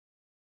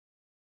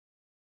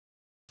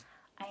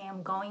I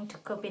am going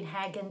to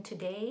Copenhagen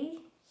today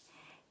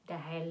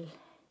dahil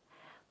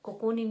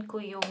kukunin ko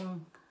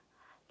yung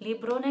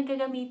libro na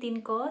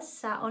gagamitin ko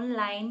sa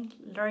online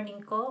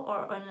learning ko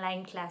or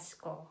online class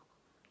ko.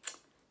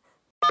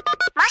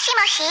 Moshi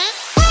moshi.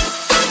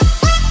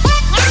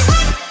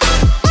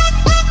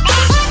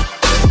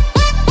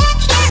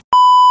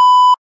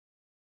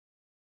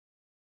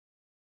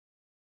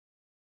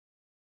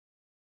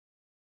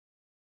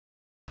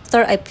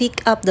 After I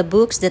pick up the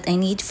books that I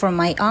need for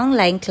my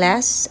online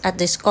class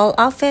at the school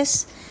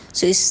office,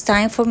 so it's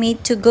time for me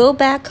to go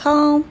back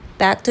home,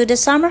 back to the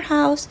summer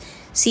house.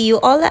 See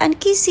you Ola and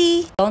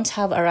Kissy. Don't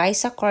have a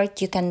Rejsekort,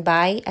 you can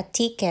buy a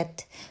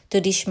ticket to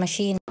this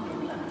machine.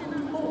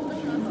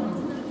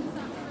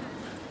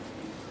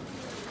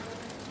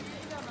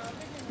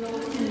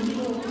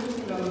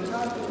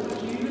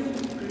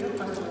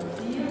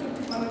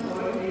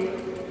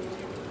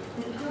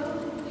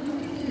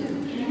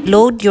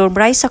 Load your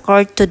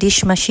Rejsekort to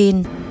this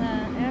machine.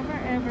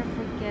 Ever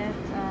forget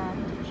to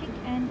check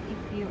in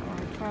if you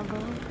are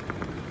travel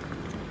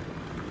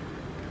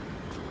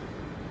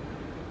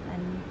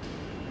and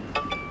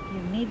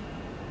you need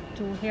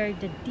to hear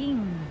the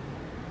ding.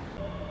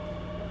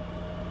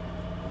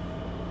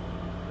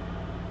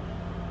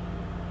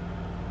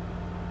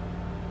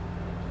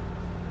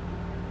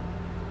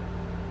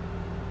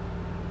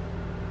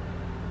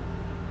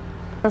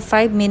 For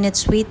 5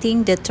 minutes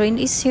waiting, the train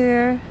is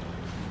here.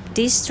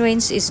 This train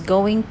is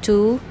going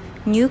to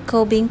New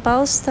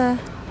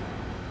Copenhagen.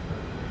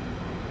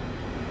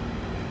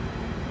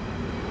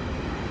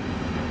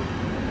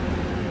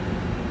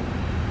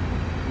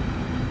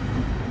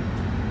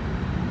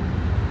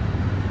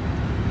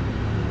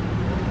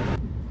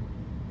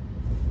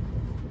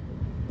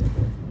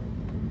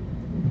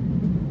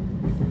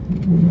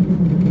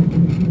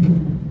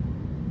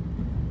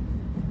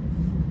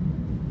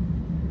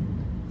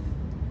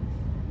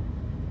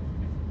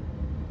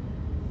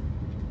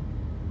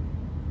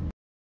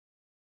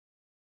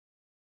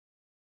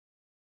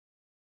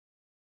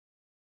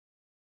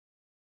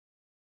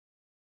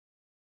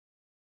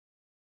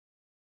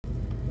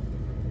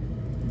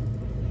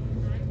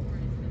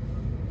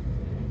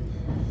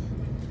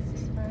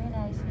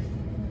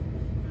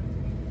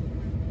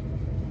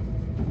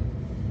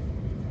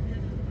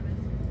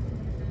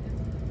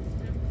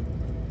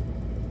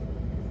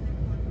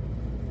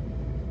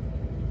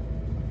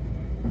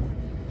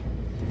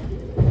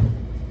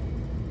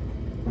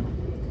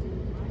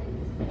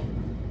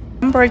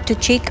 Remember to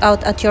check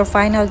out at your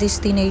final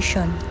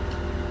destination.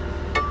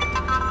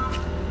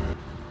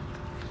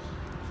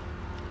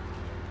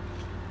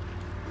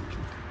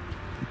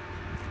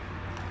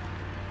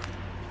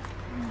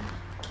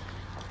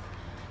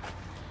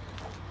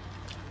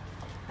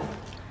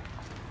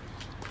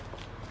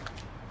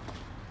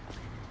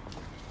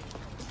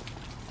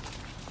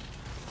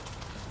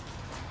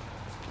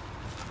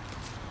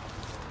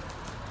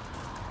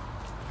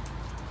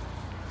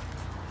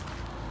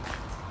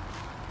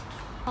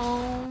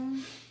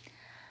 Home.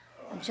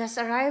 Just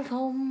arrived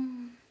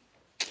home.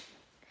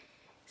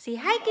 Say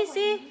hi,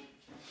 Kissy.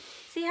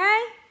 Say hi.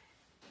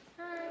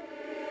 Hi.